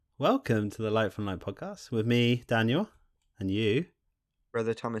Welcome to the Light from Light podcast with me, Daniel, and you.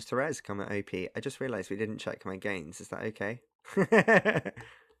 Brother Thomas Therese, comment OP. I just realised we didn't check my gains. Is that okay?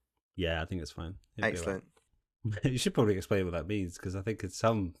 Yeah, I think it's fine. It'll be Excellent. all right. You should probably explain what that means, because I think in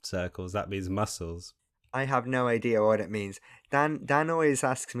some circles that means muscles. I have no idea what it means. Dan always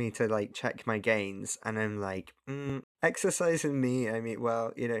asks me to check my gains, and I'm like, exercising me. I mean,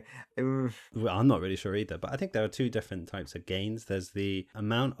 well, Well, I'm not really sure either, but I think there are two different types of gains. There's the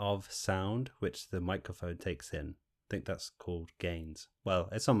amount of sound which the microphone takes in. I think that's called gains. Well,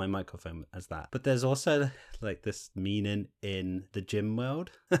 it's on my microphone as that. But there's also like this meaning in the gym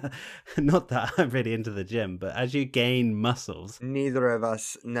world. Not that I'm really into the gym, but as you gain muscles. Neither of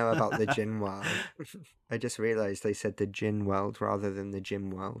us know about the gin world. I just realised they said the gin world rather than the gym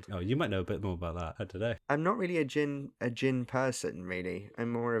world. Oh, you might know a bit more about that. I don't know. I'm not really a gin person, really.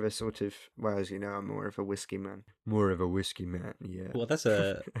 I'm more of a sort of, well, as you know, I'm more of a whiskey man. More of a whiskey man, yeah. Well, that's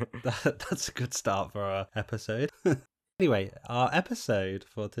a good start for our episode. Anyway, our episode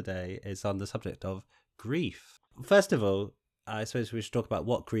for today is on the subject of grief. First of all, I suppose we should talk about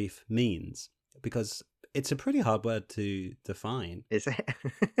what grief means, because it's a pretty hard word to define. Is it?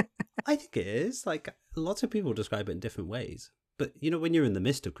 I think it is. Like, lots of people describe it in different ways. But, when you're in the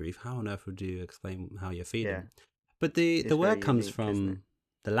midst of grief, how on earth would you explain how you're feeling? Yeah. But the It's word very comes unique, isn't it? from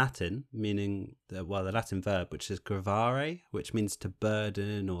the Latin, meaning, the Latin verb, which is gravare, which means to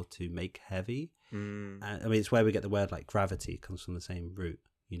burden or to make heavy. I mean, it's where we get the word like gravity, comes from the same root,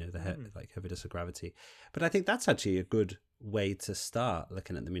 like heaviness of gravity. But I think that's actually a good way to start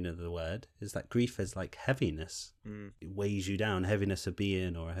looking at the meaning of the word, is that grief is like heaviness. It weighs you down, heaviness of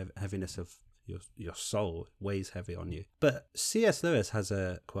being, or heaviness of your soul weighs heavy on you. But C.S. Lewis has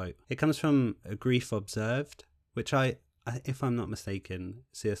a quote. It comes from A Grief Observed, which if I'm not mistaken,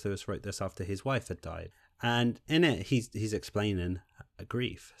 C.S. Lewis wrote this after his wife had died. And in it, he's explaining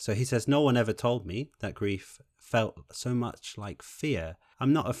grief. So he says, "No one ever told me that grief felt so much like fear.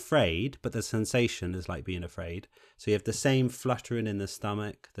 I'm not afraid, but the sensation is like being afraid. So you have the same fluttering in the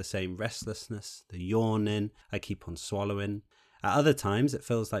stomach, the same restlessness, the yawning, I keep on swallowing. At other times, it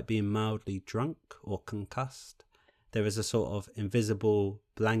feels like being mildly drunk or concussed. There is a sort of invisible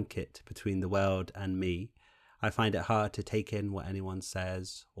blanket between the world and me. I find it hard to take in what anyone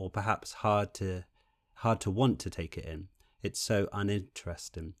says, or perhaps hard to want to take it in. It's so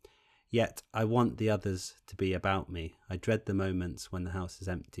uninteresting. Yet I want the others to be about me. I dread the moments when the house is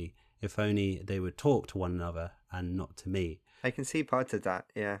empty. If only they would talk to one another and not to me." I can see part of that,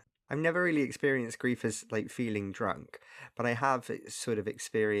 yeah. I've never really experienced grief as like feeling drunk, but I have sort of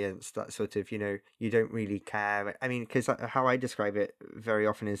experienced that sort of, you don't really care. I mean, because how I describe it very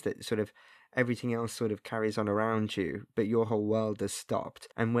often is that sort of everything else sort of carries on around you, but your whole world has stopped.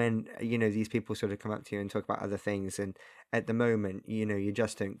 And when, these people sort of come up to you and talk about other things, and at the moment, you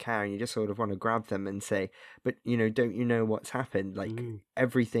just don't care, and you just sort of want to grab them and say, but, don't you know what's happened? Like,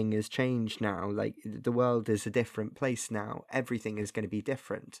 everything has changed now. Like, the world is a different place now. Everything is going to be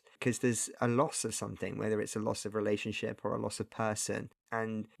different because there's a loss of something, whether it's a loss of relationship or a loss of person.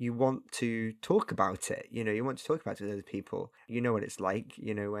 And you want to talk about it, you want to talk about it with other people. You know what it's like,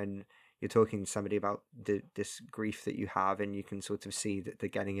 when you're talking to somebody about this grief that you have, and you can sort of see that they're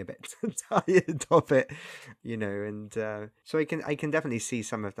getting a bit tired of it, and so I can definitely see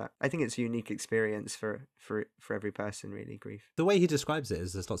some of that. I think it's a unique experience for every person, really, grief. The way he describes it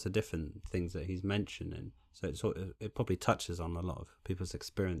is there's lots of different things that he's mentioning. So it probably touches on a lot of people's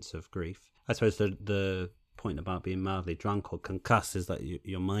experience of grief. I suppose the point about being mildly drunk or concussed is that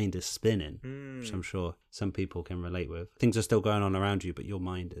your mind is spinning, which I'm sure some people can relate with. Things are still going on around you, but your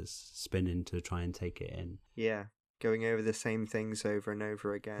mind is spinning to try and take it in. Yeah, going over the same things over and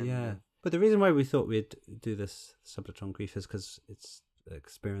over again. Yeah. But the reason why we thought we'd do this subject on grief is because it's an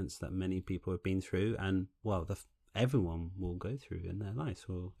experience that many people have been through, and well, everyone will go through in their lives,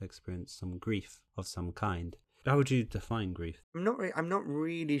 will experience some grief of some kind. How would you define grief? I'm not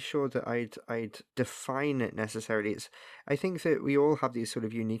really sure that I'd define it necessarily. I think that we all have these sort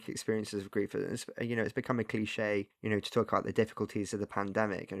of unique experiences of grief. It's become a cliche, to talk about the difficulties of the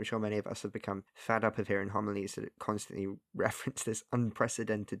pandemic, and I'm sure many of us have become fed up of hearing homilies that constantly reference this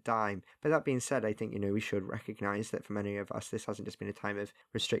unprecedented time. But that being said, I think we should recognize that for many of us, this hasn't just been a time of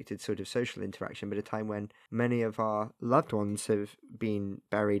restricted sort of social interaction, but a time when many of our loved ones have been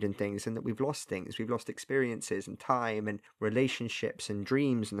buried and things, and that we've lost things, we've lost experiences and time and relationships and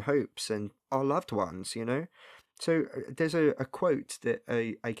dreams and hopes and our loved ones, So there's a quote that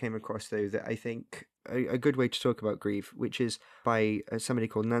I came across, though, that I think a good way to talk about grief, which is by somebody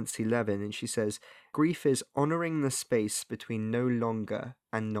called Nancy Levin, and she says, "Grief is honouring the space between no longer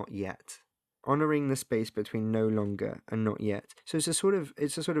and not yet." honoring the space between no longer and not yet. So it's a sort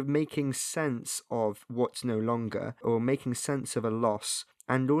of making sense of what's no longer, or making sense of a loss.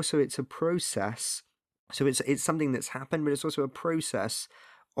 And also it's a process. So it's something that's happened, but it's also a process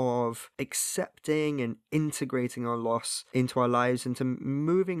of accepting and integrating our loss into our lives, and to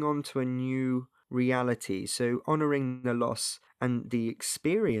moving on to a new reality. So honoring the loss and the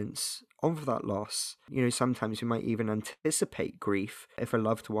experience of that loss. Sometimes we might even anticipate grief if a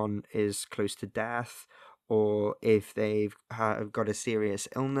loved one is close to death, or if they've got a serious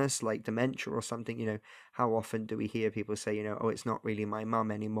illness like dementia or something. How often do we hear people say, oh, it's not really my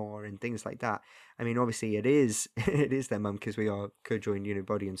mum anymore, and things like that. I mean, obviously it is it is their mum, because we are co-joined,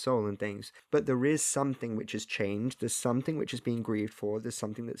 body and soul and things. But there is something which has changed. There's something which is being grieved for. There's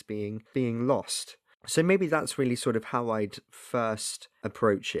something that's being lost. So maybe that's really sort of how I'd first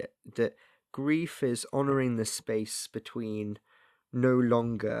approach it. That grief is honoring the space between no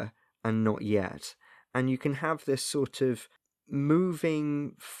longer and not yet. And you can have this sort of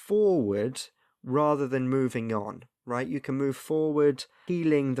moving forward rather than moving on, right? You can move forward,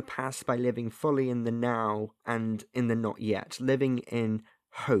 healing the past by living fully in the now and in the not yet, living in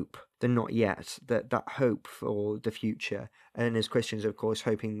hope, the not yet, that hope for the future. And as Christians, of course,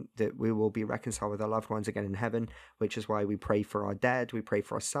 hoping that we will be reconciled with our loved ones again in heaven, which is why we pray for our dead, we pray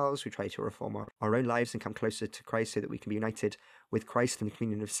for ourselves, we try to reform our own lives and come closer to Christ, so that we can be united with Christ in the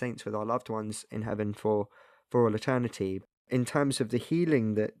communion of saints with our loved ones in heaven for all eternity. In terms of the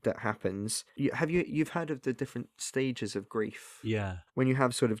healing that happens, you've heard of the different stages of grief? Yeah. When you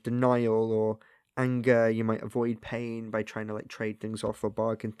have sort of denial or anger, you might avoid pain by trying to trade things off or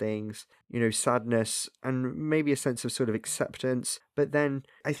bargain things, sadness, and maybe a sense of sort of acceptance. But then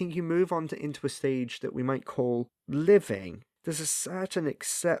I think you move on into a stage that we might call living. There's a certain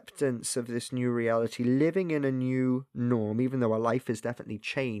acceptance of this new reality, living in a new norm, even though our life is definitely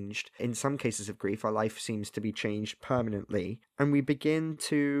changed. In some cases of grief, our life seems to be changed permanently, and we begin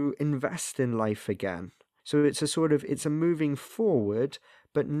to invest in life again. So it's a moving forward,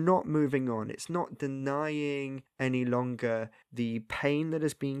 but not moving on. It's not denying any longer the pain that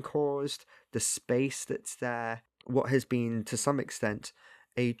has been caused, the space that's there, what has been, to some extent,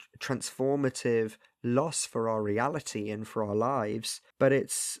 a transformative loss for our reality and for our lives, but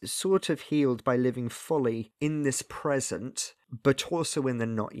it's sort of healed by living fully in this present, but also in the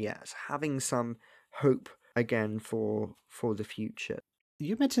not yet, having some hope again for the future.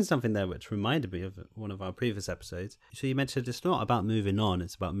 You mentioned something there which reminded me of one of our previous episodes. So you mentioned it's not about moving on,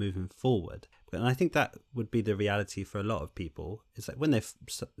 it's about moving forward. And I think that would be the reality for a lot of people. It's like when they've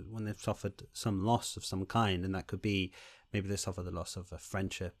suffered some loss of some kind, and that could be maybe they suffer the loss of a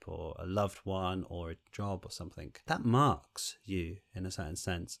friendship or a loved one or a job or something. That marks you in a certain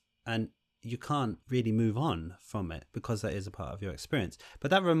sense. And you can't really move on from it because that is a part of your experience.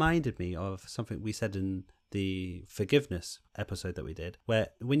 But that reminded me of something we said in the forgiveness episode that we did, where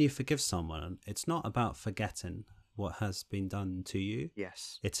when you forgive someone, it's not about forgetting what has been done to you.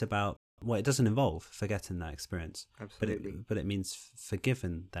 Yes. It's about, well, it doesn't involve forgetting that experience. Absolutely. But it means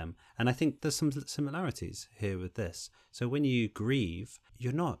forgiving them. And I think there's some similarities here with this. So when you grieve,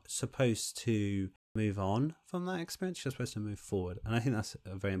 you're not supposed to move on from that experience, you're supposed to move forward. And I think that's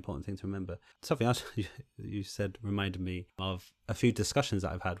a very important thing to remember. Something else you said reminded me of a few discussions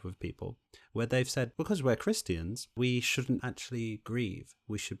that I've had with people where they've said, because we're Christians, we shouldn't actually grieve.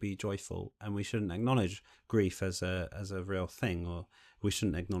 We should be joyful, and we shouldn't acknowledge grief as a real thing, or we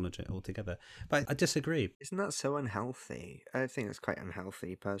shouldn't acknowledge it altogether. But I disagree. Isn't that so unhealthy? I think it's quite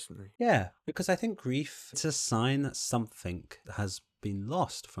unhealthy, personally. Yeah, because I think grief, it's a sign that something has been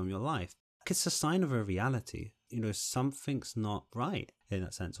lost from your life. It's a sign of a reality. Something's not right in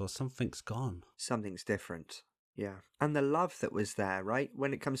that sense, or something's gone. Something's different. Yeah. And the love that was there, right?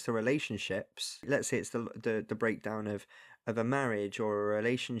 When it comes to relationships, let's say it's the breakdown of a marriage or a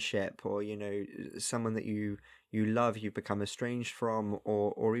relationship, or, someone that you love, you've become estranged from,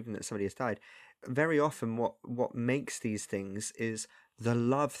 or even that somebody has died. Very often what makes these things is the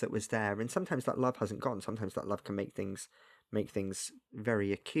love that was there. And sometimes that love hasn't gone. Sometimes that love can make things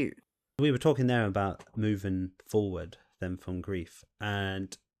very acute. We were talking there about moving forward then from grief.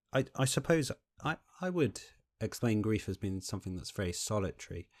 And I suppose I would explain grief as being something that's very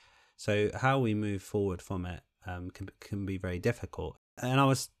solitary. So how we move forward from it can be very difficult. And I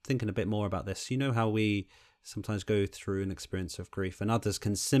was thinking a bit more about this. You know how we sometimes go through an experience of grief and others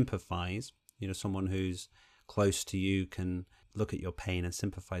can sympathize. Someone who's close to you can look at your pain and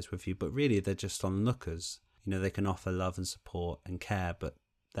sympathize with you, but really they're just onlookers. They can offer love and support and care, but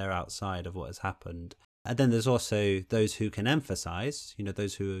they're outside of what has happened. And then there's also those who can emphasize,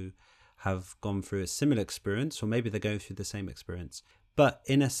 those who have gone through a similar experience, or maybe they're going through the same experience. But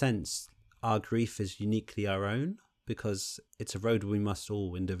in a sense, our grief is uniquely our own, because it's a road we must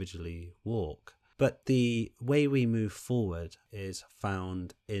all individually walk. But the way we move forward is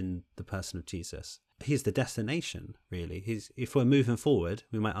found in the person of Jesus. He's the destination, really. If we're moving forward,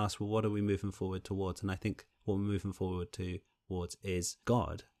 we might ask, well, what are we moving forward towards? And I think what we're moving forward towards is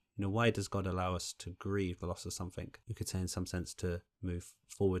God. Why does God allow us to grieve the loss of something? You could say, in some sense, to move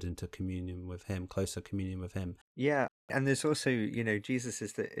forward into communion with him, closer communion with him. Yeah, and there's also, Jesus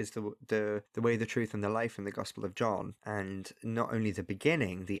is the way, the truth, and the life in the Gospel of John, and not only the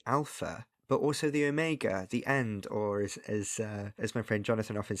beginning, the Alpha, but also the Omega, the end, or as my friend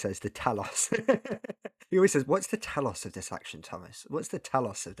Jonathan often says, the telos. He always says, "What's the telos of this action, Thomas? What's the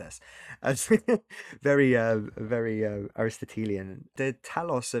telos of this?" Very, very Aristotelian. The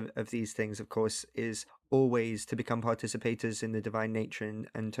telos of these things, of course, is always to become participators in the divine nature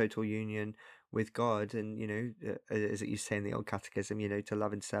and total union with God, and as it used to say in the old catechism, to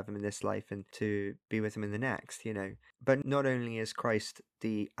love and serve him in this life and to be with him in the next. But not only is Christ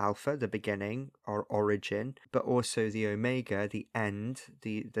the Alpha, the beginning or origin, but also the Omega, the end,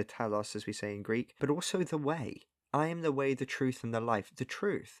 the telos, as we say in Greek, but also the way. I am the way, the truth, and the life. The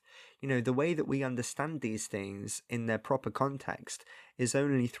truth, the way that we understand these things in their proper context is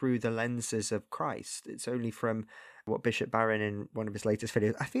only through the lenses of Christ. It's only from what Bishop Barron, in one of his latest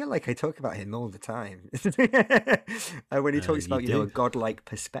videos, I feel like I talk about him all the time. When he talks about, a godlike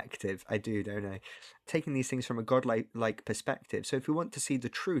perspective. I do, don't I? Taking these things from a godlike perspective. So if we want to see the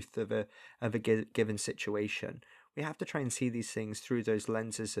truth of a given situation, we have to try and see these things through those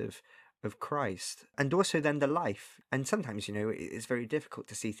lenses of Christ, and also then the life. And sometimes, it's very difficult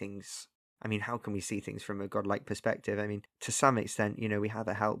to see things. I mean, how can we see things from a godlike perspective? I mean, to some extent, we have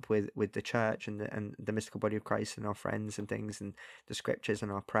a help with the church and the mystical body of Christ and our friends and things, and the scriptures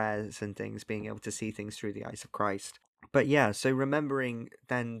and our prayers and things, being able to see things through the eyes of Christ. But yeah, so remembering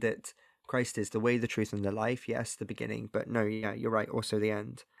then that Christ is the way, the truth, and the life. Yes, the beginning, but no, yeah, you're right, also the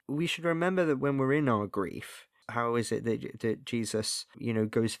end. We should remember that when we're in our grief, how is it that Jesus,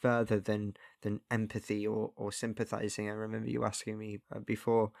 goes further than empathy or sympathizing? I remember you asking me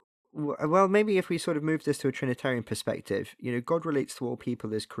before. Well, maybe if we sort of move this to a Trinitarian perspective, God relates to all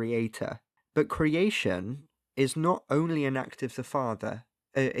people as creator, but creation is not only an act of the Father.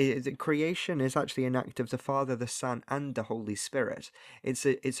 The creation is actually an act of the Father, the Son, and the Holy Spirit. It's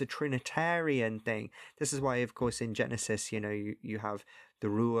a Trinitarian thing. This is why, of course, in Genesis, you have the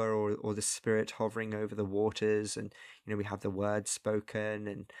Ruah or the Spirit hovering over the waters, and we have the word spoken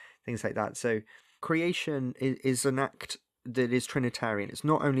and things like that. So creation is an act that is Trinitarian. It's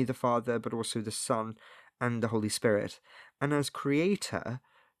not only the Father, but also the Son and the Holy Spirit. And as creator,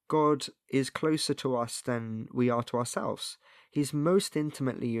 God is closer to us than we are to ourselves. He's most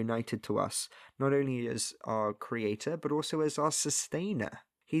intimately united to us, not only as our creator, but also as our sustainer.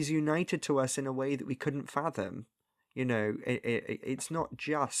 He's united to us in a way that we couldn't fathom. It's not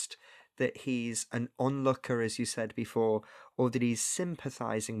just that he's an onlooker, as you said before, or that he's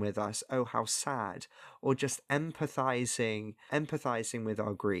sympathizing with us, oh, how sad, or just empathizing with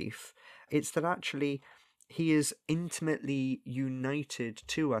our grief. It's that actually he is intimately united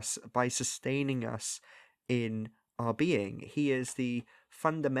to us by sustaining us in our being. He is the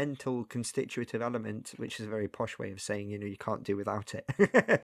fundamental constitutive element, which is a very posh way of saying, you can't do without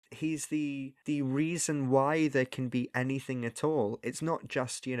it. He's the reason why there can be anything at all. It's not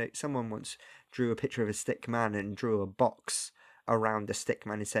just, someone once drew a picture of a stick man and drew a box around the stick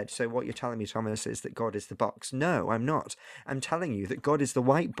man and said, so what you're telling me, Thomas, is that God is the box. No, I'm not. I'm telling you that God is the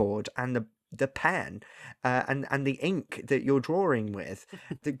whiteboard and the pen and the ink that you're drawing with.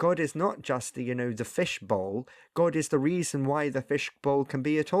 That God is not just the fish bowl. God is the reason why the fish bowl can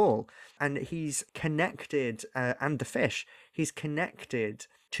be at all. And he's connected, and the fish, he's connected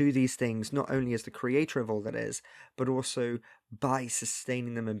to these things, not only as the creator of all that is, but also by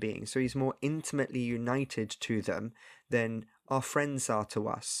sustaining them and being. So he's more intimately united to them than our friends are to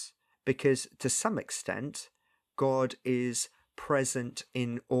us. Because to some extent, God is present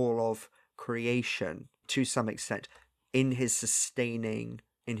in all of creation, to some extent, in his sustaining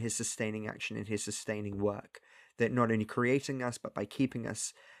action, in his sustaining work. That not only creating us, but by keeping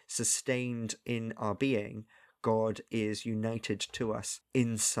us sustained in our being, God is united to us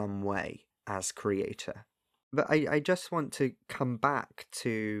in some way as creator. But I just want to come back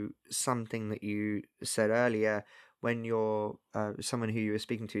to something that you said earlier when you're someone who you were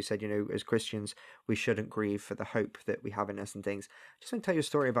speaking to said, as Christians, we shouldn't grieve for the hope that we have in us and things. I just want to tell you a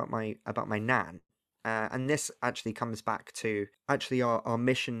story about my nan. And this actually comes back to our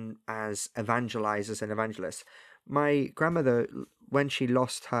mission as evangelizers and evangelists. My grandmother, when she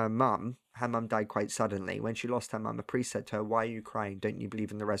lost her mum died quite suddenly. When she lost her mum, a priest said to her, "Why are you crying? Don't you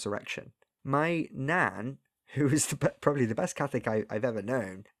believe in the resurrection?" My nan, who was probably the best Catholic I've ever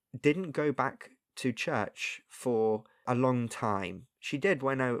known, didn't go back to church for a long time. She did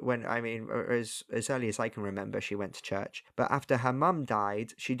when I mean, as early as I can remember, she went to church. But after her mum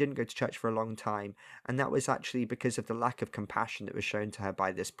died, she didn't go to church for a long time, and that was actually because of the lack of compassion that was shown to her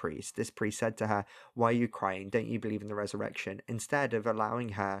by this priest. This priest said to her, "Why are you crying? Don't you believe in the resurrection?" Instead of allowing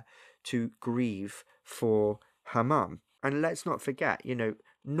her to grieve for her mum. And let's not forget,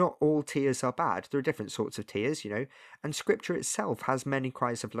 not all tears are bad. There are different sorts of tears, and scripture itself has many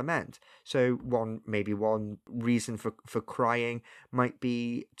cries of lament. So maybe one reason for crying might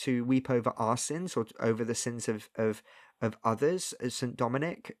be to weep over our sins or over the sins of others. As St.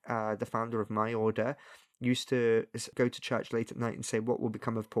 Dominic, the founder of my order, used to go to church late at night and say, "What will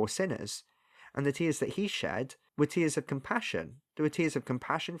become of poor sinners?" And the tears that he shed were tears of compassion. There were tears of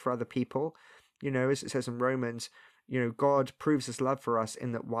compassion for other people. As it says in Romans, God proves his love for us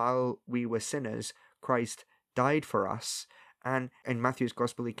in that while we were sinners, Christ died for us. And in Matthew's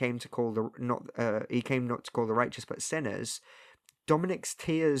gospel, he came not to call the righteous, but sinners. Dominic's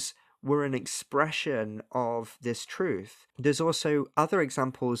tears were an expression of this truth. There's also other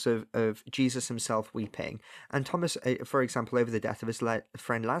examples of Jesus himself weeping. And Thomas, for example, over the death of his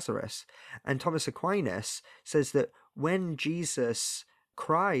friend Lazarus. And Thomas Aquinas says that when Jesus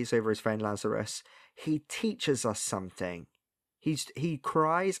cries over his friend Lazarus, he teaches us something. He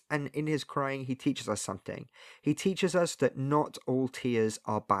cries, and in his crying, he teaches us something. He teaches us that not all tears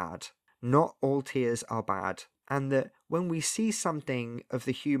are bad. Not all tears are bad. And that when we see something of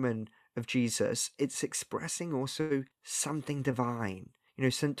the human of Jesus, it's expressing also something divine.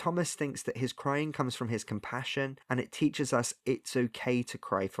 St. Thomas thinks that his crying comes from his compassion, and it teaches us it's okay to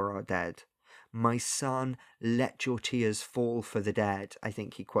cry for our dead. "My son, let your tears fall for the dead," I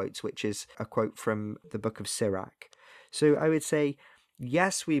think he quotes, which is a quote from the book of Sirach. So I would say,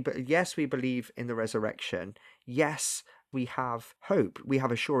 yes, we believe in the resurrection. Yes, we have hope. We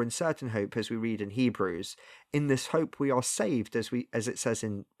have a sure and certain hope, as we read in Hebrews. In this hope we are saved, as it says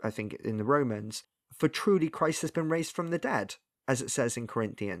in the Romans. For truly Christ has been raised from the dead, as it says in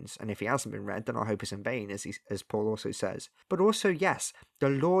Corinthians. And if he hasn't been read, then our hope is in vain, as Paul also says. But also, yes, the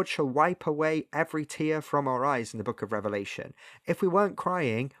Lord shall wipe away every tear from our eyes in the book of Revelation. If we weren't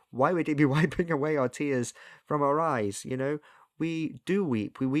crying, why would he be wiping away our tears from our eyes? We do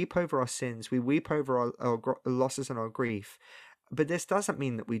weep. We weep over our sins. We weep over our losses and our grief. But this doesn't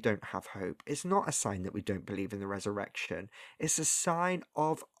mean that we don't have hope. It's not a sign that we don't believe in the resurrection. It's a sign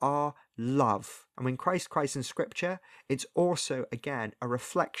of our love. And when Christ cries in Scripture, it's also, again, a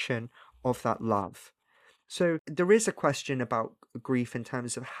reflection of that love. So there is a question about grief in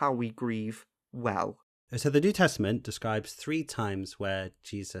terms of how we grieve well. So the New Testament describes 3 times where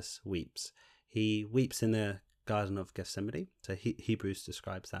Jesus weeps. He weeps in the Garden of Gethsemane. So Hebrews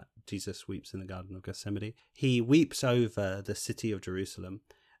describes that. Jesus weeps in the Garden of Gethsemane. He weeps over the city of Jerusalem.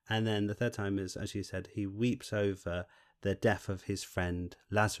 And then the 3rd time is, as you said, he weeps over the death of his friend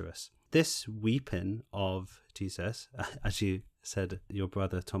Lazarus. This weeping of Jesus, as you said, your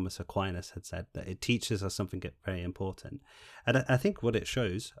brother Thomas Aquinas had said, that it teaches us something very important. And I think what it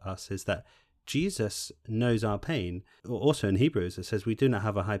shows us is that Jesus knows our pain. Also in Hebrews, it says we do not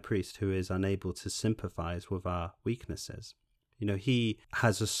have a high priest who is unable to sympathize with our weaknesses. He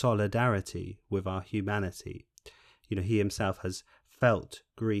has a solidarity with our humanity. He himself has felt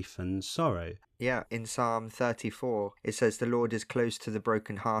grief and sorrow. Yeah, in Psalm 34, it says, "The Lord is close to the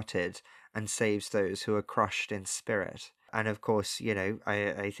brokenhearted and saves those who are crushed in spirit." And of course,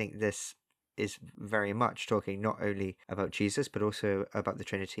 I think this is very much talking not only about Jesus, but also about the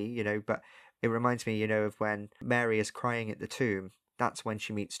Trinity, but it reminds me, of when Mary is crying at the tomb. That's when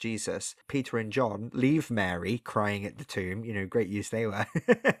she meets Jesus. Peter and John leave Mary crying at the tomb. Great use they were.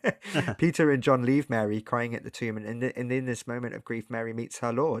 Peter and John leave Mary crying at the tomb. And in this moment of grief, Mary meets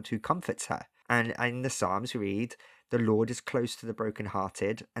her Lord, who comforts her. And in the Psalms, we read, "The Lord is close to the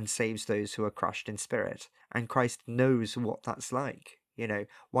brokenhearted and saves those who are crushed in spirit." And Christ knows what that's like.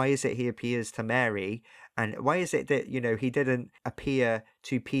 Why is it he appears to Mary? And why is it that, he didn't appear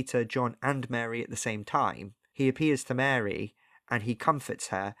to Peter, John, and Mary at the same time? He appears to Mary and he comforts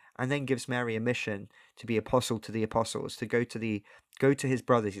her, and then gives Mary a mission to be apostle to the apostles, to go to his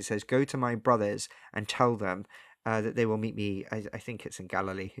brothers. He says, "Go to my brothers and tell them that they will meet me." I think it's in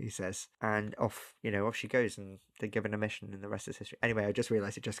Galilee, he says. And off she goes, and they're given a mission, and the rest is history. Anyway, I just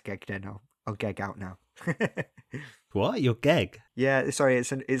realised it just gegged in. I'll geg out now. What? Your geg? Yeah, sorry,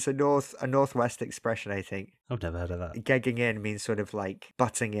 it's a northwest expression, I think. I've never heard of that. Gegging in means sort of like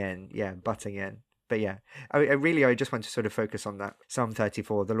butting in. Yeah, butting in. But yeah, I just want to sort of focus on that Psalm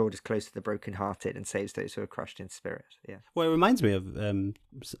 34. The Lord is close to the brokenhearted and saves those who are crushed in spirit. Yeah. Well, it reminds me of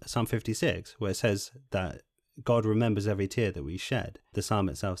Psalm 56, where it says that God remembers every tear that we shed. The psalm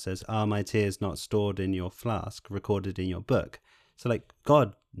itself says, "Are my tears not stored in your flask, recorded in your book?" So like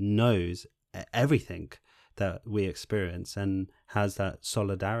God knows everything that we experience and has that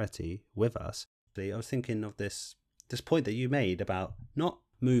solidarity with us. I was thinking of this point that you made about not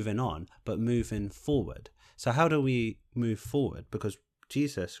moving on, but moving forward. So how do we move forward? Because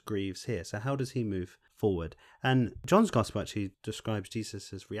Jesus grieves here. So how does he move forward? And John's Gospel actually describes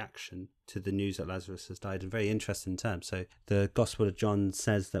Jesus's reaction to the news that Lazarus has died in very interesting terms. So the Gospel of John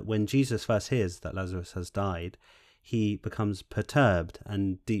says that when Jesus first hears that Lazarus has died, he becomes perturbed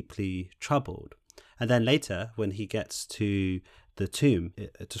and deeply troubled. And then later, when he gets to the tomb,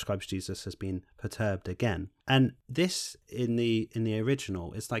 it describes Jesus as being perturbed again. And this in the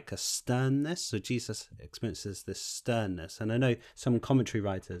original is like a sternness. So Jesus experiences this sternness. And I know some commentary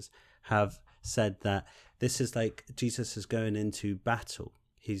writers have said that this is like Jesus is going into battle.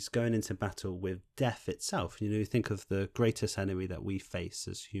 He's going into battle with death itself. You know, you think of the greatest enemy that we face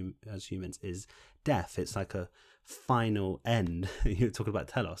as humans is death. It's like a final end. You're talking about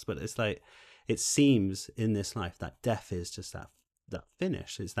telos, but it's like it seems in this life that death is just that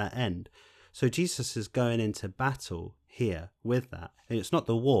finish. It's that end. So Jesus is going into battle here with that. And it's not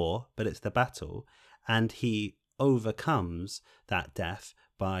the war, but it's the battle. And he overcomes that death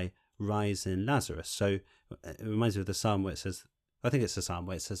by rising Lazarus. So it reminds me of the psalm where it says, I think it's the psalm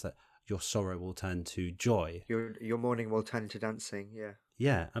where it says that your sorrow will turn to joy. Your mourning will turn to dancing. Yeah.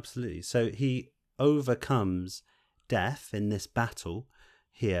 Yeah, absolutely. So he overcomes death in this battle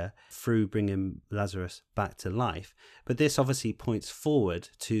here through bringing Lazarus back to life. But this obviously points forward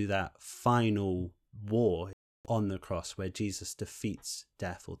to that final war on the cross where Jesus defeats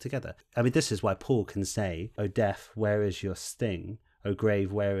death altogether. I mean, this is why Paul can say, "O death, where is your sting? O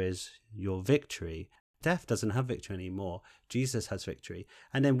grave, where is your victory?" Death doesn't have victory anymore. Jesus has victory.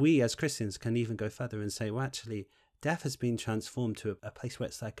 And then we as Christians can even go further and say, well, actually, death has been transformed to a place where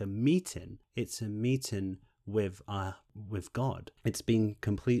it's like a meeting. It's a meeting with God. It's been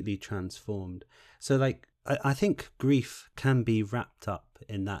completely transformed. So like I think grief can be wrapped up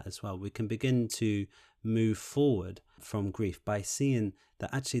in that as well. We can begin to move forward from grief by seeing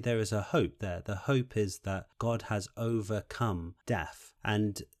that actually there is a hope there. The hope is that God has overcome death,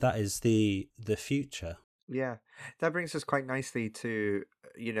 and that is the future. Yeah, that brings us quite nicely to,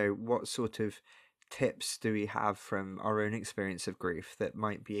 what sort of tips do we have from our own experience of grief that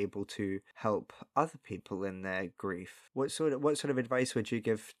might be able to help other people in their grief? What sort of advice would you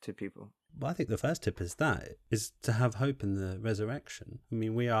give to people? Well, I think the first tip is to have hope in the resurrection. I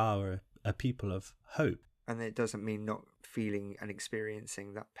mean, we are a people of hope. And it doesn't mean not feeling and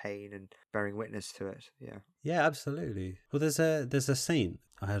experiencing that pain and bearing witness to it. Yeah. Yeah, absolutely. Well, there's a saint,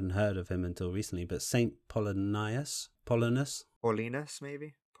 I hadn't heard of him until recently, but Saint Paulinus,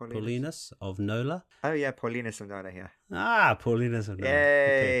 maybe? Paulinus of Nola. Oh yeah, Paulinus of Nola, yeah. Paulinus of Nola.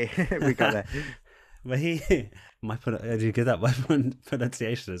 Yay! Okay. We got there. But did you get that? My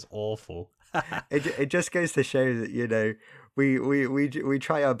pronunciation is awful. It just goes to show that, we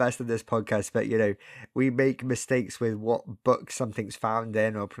try our best in this podcast, but we make mistakes with what book something's found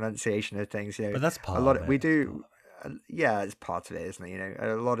in or pronunciation of things. But that's part a lot of it. We do. Yeah, it's part of it, isn't it?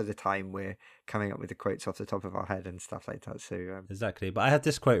 A lot of the time we're coming up with the quotes off the top of our head and stuff like that. So exactly. But I had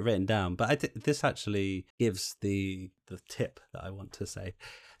this quote written down, but this actually gives the tip that I want to say.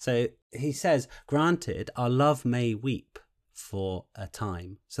 So he says, "Granted, our love may weep for a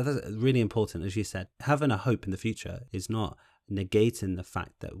time." So that's really important, as you said. Having a hope in the future is not negating the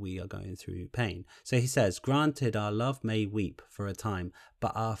fact that we are going through pain. So he says, "Granted, our love may weep for a time,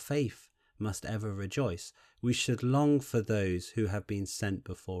 but our faith must ever rejoice. We should long for those who have been sent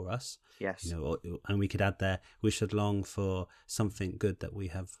before us." Yes. And we could add there, we should long for something good that we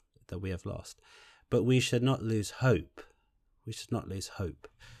have lost. But we should not lose hope. We should not lose hope.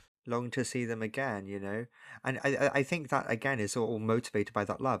 Long to see them again, and I think that again is all motivated by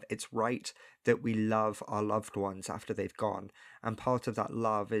that love. It's right that we love our loved ones after they've gone, and part of that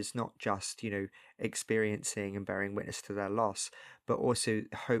love is not just experiencing and bearing witness to their loss, but also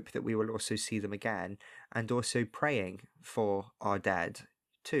hope that we will also see them again, and also praying for our dead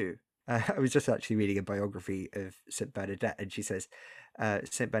too. I was just actually reading a biography of Saint Bernadette, and she says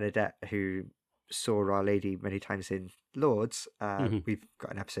Saint Bernadette, who saw Our Lady many times in Lourdes. Mhm. We've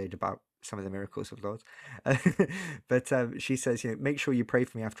got an episode about some of the miracles of Lourdes. But she says, make sure you pray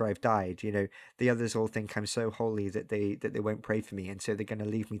for me after I've died. The others all think I'm so holy that they won't pray for me, and so they're going to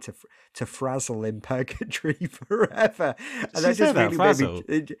leave me to frazzle in purgatory forever. Did And she that say just that? really made Frazzle?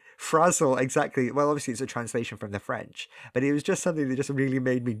 me frazzle, exactly. Well, obviously it's a translation from the French, but it was just something that just really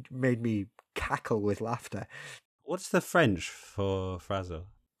made me cackle with laughter. What's the French for frazzle?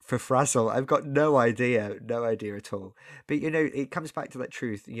 For frazzle, I've got no idea at all. But it comes back to that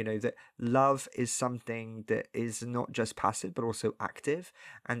truth, that love is something that is not just passive but also active.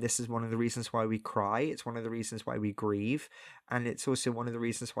 And this is one of the reasons why we cry. It's one of the reasons why we grieve, and it's also one of the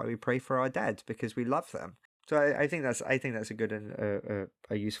reasons why we pray for our dead, because we love them. So I think that's a good and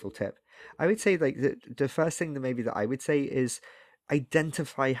a useful tip. I would say, like, the first thing that I would say is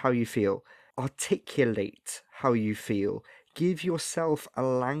identify how you feel, articulate how you feel, give yourself a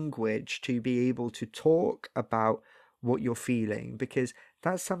language to be able to talk about what you're feeling, because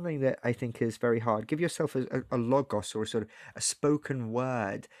that's something that I think is very hard. Give yourself a logos, or a sort of a spoken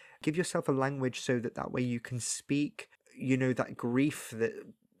word. Give yourself a language so that way you can speak, that grief that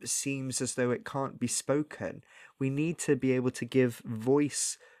seems as though it can't be spoken. We need to be able to give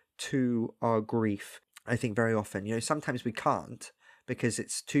voice to our grief. I think very often, sometimes we can't because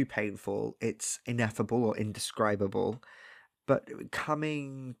it's too painful, it's ineffable or indescribable. But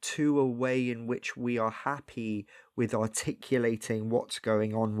coming to a way in which we are happy with articulating what's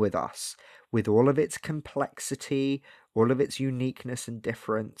going on with us, with all of its complexity, all of its uniqueness and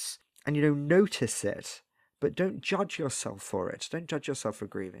difference, and notice it, but don't judge yourself for it. Don't judge yourself for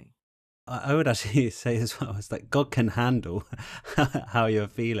grieving. I would actually say as well, it's like God can handle how you're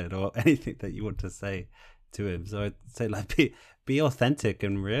feeling or anything that you want to say to him. So I'd say, like, be authentic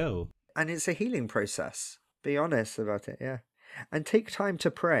and real. And it's a healing process. Be honest about it, yeah. And take time to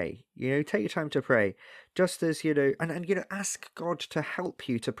pray. Take time to pray. Just as, and ask God to help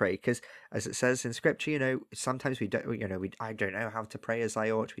you to pray, because as it says in scripture, sometimes we don't, I don't know how to pray as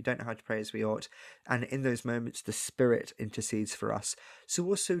I ought. We don't know how to pray as we ought. And in those moments, the Spirit intercedes for us. So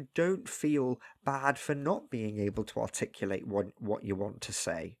also don't feel bad for not being able to articulate what you want to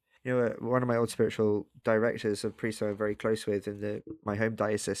say. One of my old spiritual directors, a priest I'm very close with in my home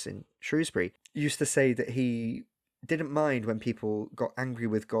diocese in Shrewsbury, used to say that he didn't mind when people got angry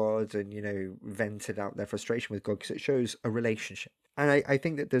with God and, vented out their frustration with God, because it shows a relationship. And I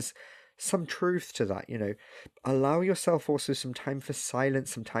think that there's some truth to that. Allow yourself also some time for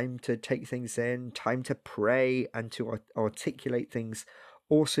silence, some time to take things in, time to pray and to articulate things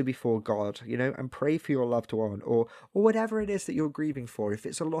also before God, and pray for your loved one, or whatever it is that you're grieving for. If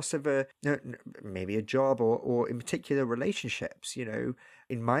it's a loss of maybe a job, or in particular relationships,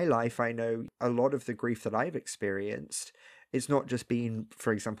 in my life, I know a lot of the grief that I've experienced, it's not just been,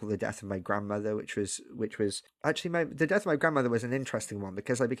 for example, the death of my grandmother, which was actually the death of my grandmother was an interesting one,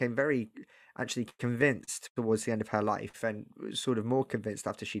 because I became very actually convinced towards the end of her life, and sort of more convinced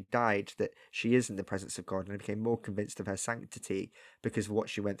after she died that she is in the presence of God, and I became more convinced of her sanctity because of what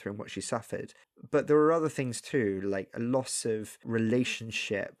she went through and what she suffered. But there are other things too, like a loss of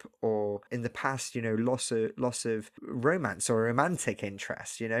relationship, or in the past, loss of romance or romantic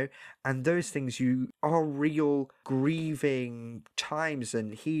interest, and those things are real grieving times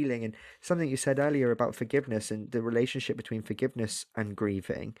and healing. And something you said earlier about forgiveness and the relationship between forgiveness and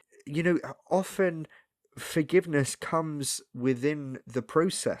grieving, often forgiveness comes within the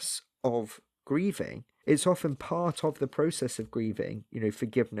process of grieving. It's often part of the process of grieving,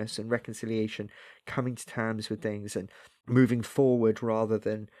 forgiveness and reconciliation, coming to terms with things and moving forward rather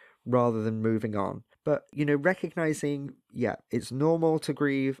than moving on. But, recognizing, it's normal to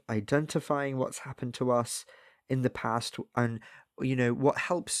grieve, identifying what's happened to us in the past, and, what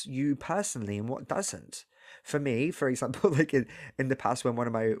helps you personally and what doesn't. For me, for example, like in the past, when one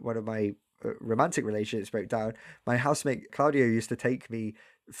of my romantic relationships broke down, my housemate Claudio used to take me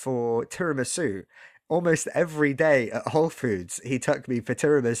for tiramisu. Almost every day at Whole Foods, he took me for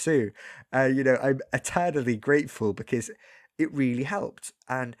tiramisu. I'm eternally grateful, because it really helped.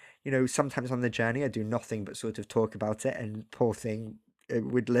 And, sometimes on the journey, I do nothing but sort of talk about it, and poor thing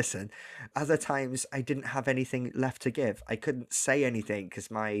would listen. Other times, I didn't have anything left to give. I couldn't say anything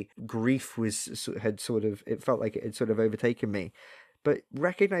because my grief it felt like it had sort of overtaken me. But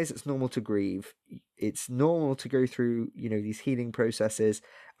recognize it's normal to grieve. It's normal to go through, these healing processes,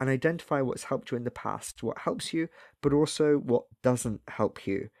 and identify what's helped you in the past, what helps you, but also what doesn't help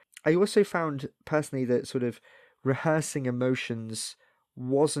you. I also found personally that sort of rehearsing emotions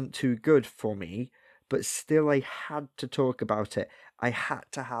wasn't too good for me, but still I had to talk about it. I had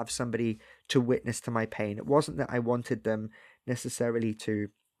to have somebody to witness to my pain. It wasn't that I wanted them necessarily to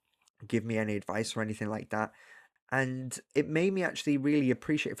give me any advice or anything like that. And it made me actually really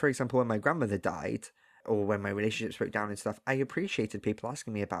appreciate, for example, when my grandmother died or when my relationships broke down and stuff, I appreciated people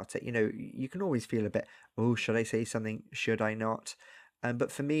asking me about it. You know, you can always feel a bit, oh, should I say something? Should I not?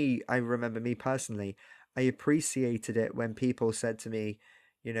 But for me, I remember me personally, I appreciated it when people said to me,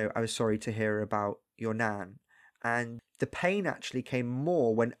 you know, I was sorry to hear about your nan. And the pain actually came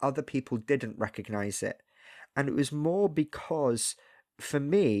more when other people didn't recognize it. And it was more because for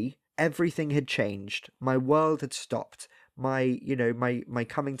me, everything had changed. My world had stopped. My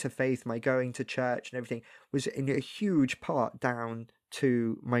coming to faith, my going to church and everything was in a huge part down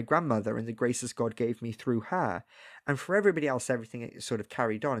to my grandmother and the graces God gave me through her. And for everybody else, everything sort of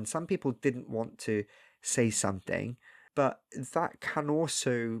carried on. And some people didn't want to say something, but that can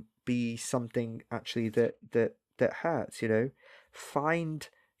also be something actually that hurts, you know. Find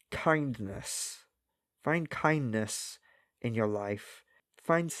kindness. Find kindness in your life.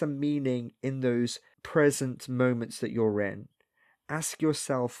 Find some meaning in those present moments that you're in. Ask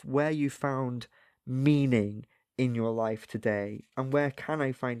yourself where you found meaning in your life today and where can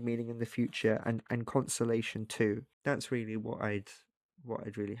I find meaning in the future and consolation too. That's really what I'd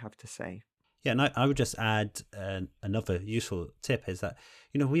really have to say. Yeah, and I would just add another useful tip is that,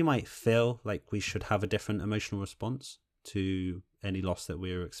 you know, we might feel like we should have a different emotional response to any loss that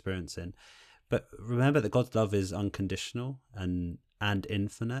we're experiencing. But remember that God's love is unconditional and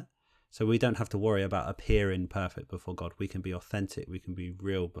infinite. So we don't have to worry about appearing perfect before God. We can be authentic. We can be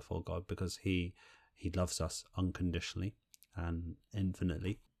real before God because He loves us unconditionally and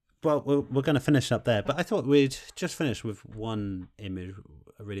infinitely. Well, we're going to finish up there, but I thought we'd just finish with one image,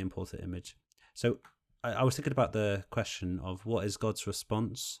 a really important image. So I was thinking about the question of what is God's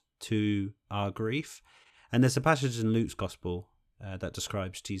response to our grief. And there's a passage in Luke's Gospel that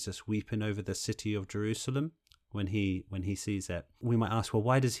describes Jesus weeping over the city of Jerusalem when he sees it. We might ask, well,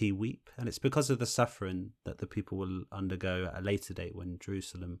 why does he weep? And it's because of the suffering that the people will undergo at a later date when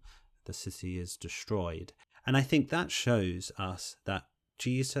Jerusalem, the city, is destroyed. And I think that shows us that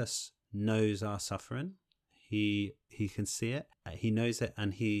Jesus knows our suffering. He can see it, he knows it,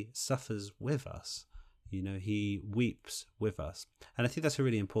 and he suffers with us. You know, he weeps with us. And I think that's a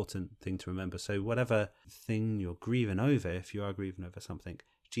really important thing to remember. So whatever thing you're grieving over, if you are grieving over something,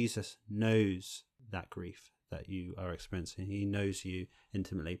 Jesus knows that grief that you are experiencing. He knows you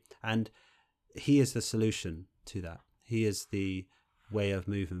intimately. And he is the solution to that. He is the way of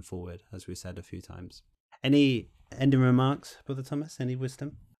moving forward, as we said a few times. Any ending remarks, Brother Thomas? Any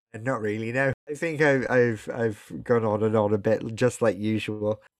wisdom? Not really, no. I think I've gone on and on a bit, just like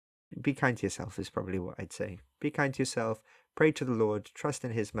usual. Be kind to yourself is probably what I'd say. Be kind to yourself. Pray to the Lord. Trust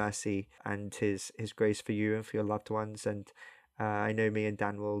in His mercy and His grace for you and for your loved ones. And I know me and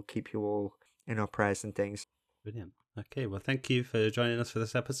Dan will keep you all in our prayers and things. Brilliant. Okay, well, thank you for joining us for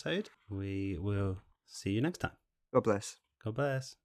this episode. We will see you next time. God bless. God bless.